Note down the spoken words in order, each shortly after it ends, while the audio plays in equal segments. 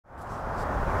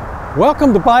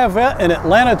Welcome to Buy a Vet in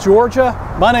Atlanta, Georgia.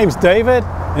 My name's David,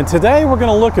 and today we're going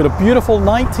to look at a beautiful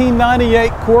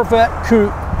 1998 Corvette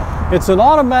coupe. It's an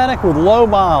automatic with low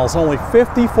miles, only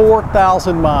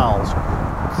 54,000 miles.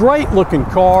 Great looking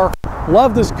car.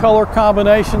 Love this color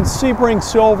combination, Sebring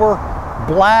Silver,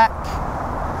 black.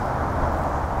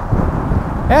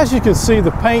 As you can see,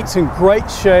 the paint's in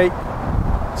great shape.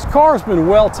 This car's been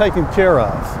well taken care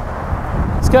of.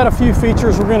 It's got a few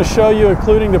features we're going to show you,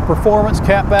 including the performance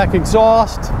catback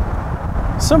exhaust.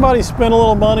 Somebody spent a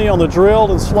little money on the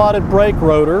drilled and slotted brake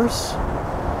rotors.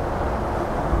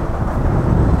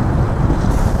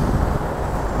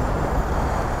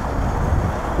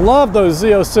 Love those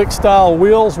Z06 style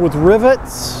wheels with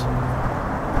rivets.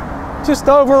 Just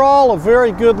overall a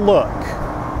very good look.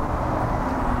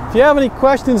 If you have any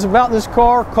questions about this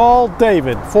car, call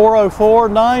David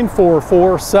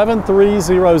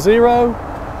 404-944-7300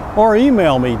 or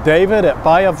email me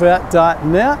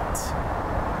david@buyavet.net.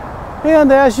 And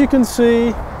as you can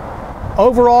see,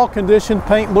 overall condition,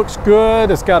 paint looks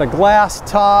good. It's got a glass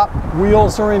top,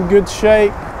 wheels are in good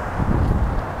shape.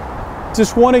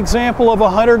 Just one example of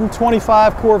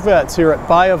 125 Corvettes here at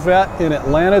Buy a Vet in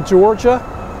Atlanta, Georgia.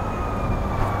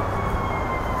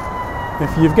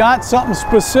 If you've got something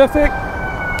specific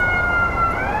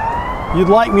you'd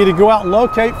like me to go out and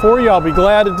locate for you, I'll be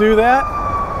glad to do that.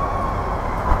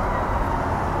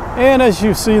 And as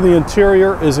you see, the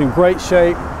interior is in great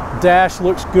shape. Dash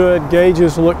looks good,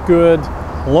 gauges look good.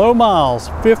 Low miles,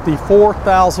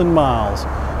 54,000 miles.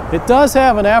 It does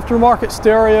have an aftermarket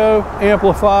stereo,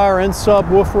 amplifier, and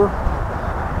subwoofer.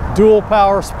 Dual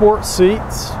power sport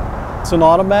seats. It's an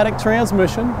automatic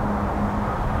transmission.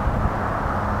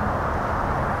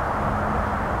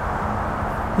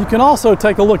 You can also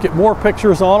take a look at more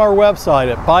pictures on our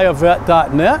website at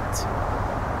buyavet.net.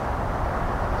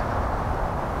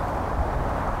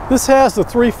 This has the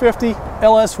 350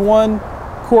 LS1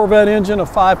 Corvette engine, a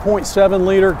 5.7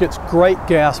 liter, gets great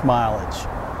gas mileage.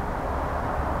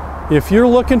 If you're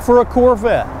looking for a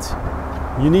Corvette,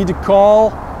 you need to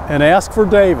call and ask for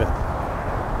David.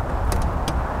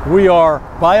 We are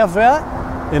Buy a Vet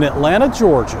in Atlanta,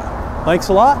 Georgia. Thanks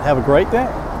a lot. Have a great day.